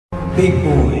big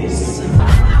boys.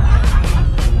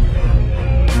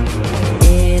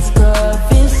 It's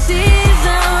cuffing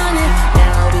season, and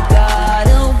now we got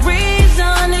a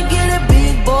reason to get a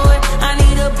big boy. I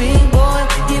need a big boy,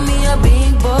 give me a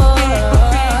big boy.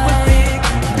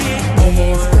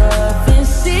 It's cuffing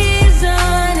season,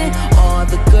 and all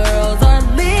the girls are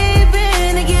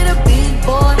leaving to get a big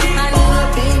boy. I need a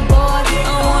big boy,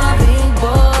 I want a big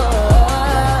boy.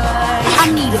 I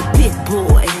need a big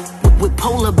boy with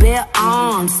polar bear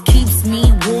arms, keeps me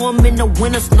warm in the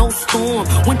winter snowstorm.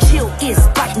 When chill is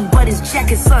biting, but his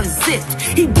jacket's unzipped,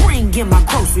 he bring in my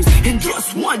groceries in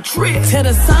just one trip. Till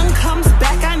the sun comes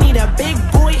back, I need a big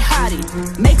boy hottie.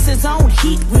 Makes his own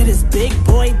heat with his big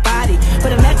boy body. For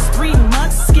the next 3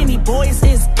 months, skinny boys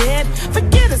is dead.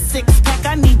 Forget a six-pack,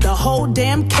 I need the whole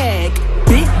damn keg.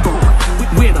 Big boy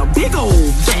with a big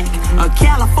old back, a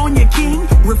California king,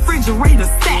 refrigerator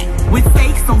stack with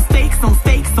steaks on steaks on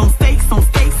steaks on steaks on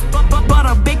steaks,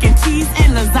 butter, bacon, cheese,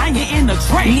 and lasagna in the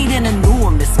tray. Need an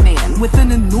enormous man with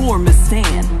an enormous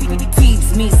stand.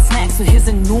 Feeds me snacks with his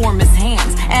enormous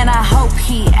hands, and I hope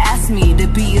he asks me to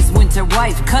be his winter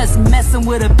wife, cause messing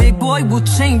with a big boy will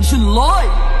change your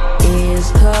life.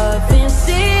 It's cuffing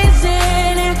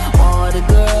season, and all the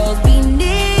girls be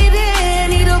needing.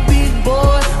 Need a big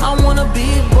boy, I want a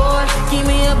big boy, give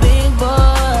me a big boy.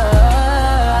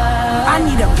 I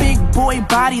need a big boy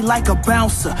body like a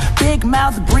bouncer, big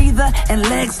mouth breather and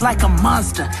legs like a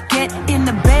monster. Get in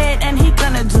the bed and he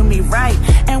gonna do me right,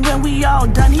 and when we all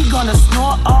done he gonna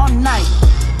snore all night,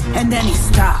 and then he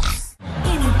stops.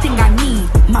 Anything I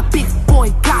need, my big boy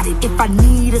got it. If I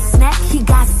need a snack, he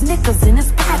got Snickers in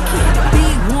his pocket.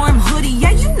 Big warm hoodie,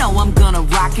 yeah, you know I'm gonna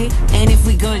rock it. And if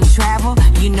we gonna travel,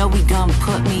 you know we gonna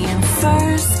put me in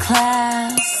first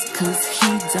class, cause he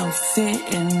don't fit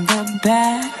in the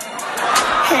back.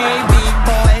 Hey big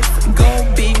boys, go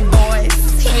big boys.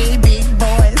 Hey big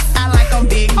boys, I like them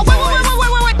big boys.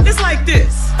 Wait, it's like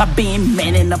this. I've been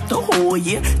manning up the whole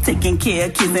year, taking care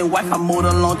of kids and wife. I mowed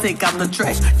alone, take out the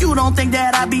trash. You don't think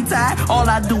that I be tired? All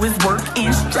I do is work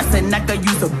and stress, and I could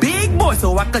use a big boy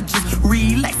so I could just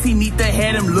relax. He need to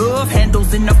have them love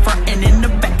handles in the front and in the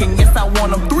back, and yes, I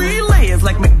want them 3 layers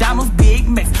like McDonald's Big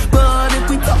Macs. But if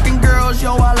we talking girls,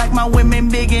 yo, I like my women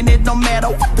big, and it don't matter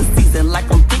what the season,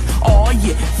 like I'm thick. Oh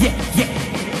yeah, yeah, yeah.